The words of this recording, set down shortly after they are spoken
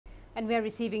And we are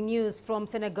receiving news from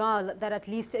Senegal that at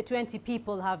least 20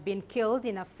 people have been killed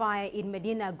in a fire in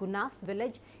Medina Gounass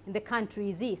village in the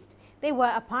country's east. They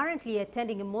were apparently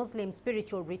attending a Muslim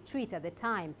spiritual retreat at the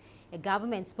time. A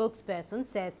government spokesperson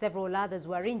says several others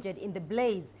were injured in the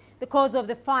blaze. The cause of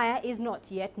the fire is not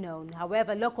yet known.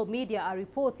 However, local media are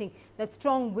reporting that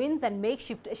strong winds and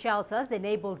makeshift shelters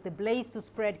enabled the blaze to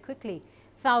spread quickly.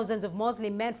 Thousands of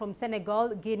Muslim men from Senegal,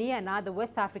 Guinea and other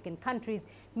West African countries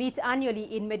meet annually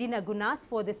in Medina Gounass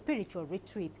for the spiritual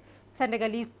retreat.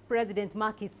 Senegalese President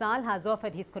Macky Sall has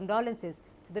offered his condolences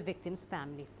to the victims'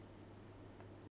 families.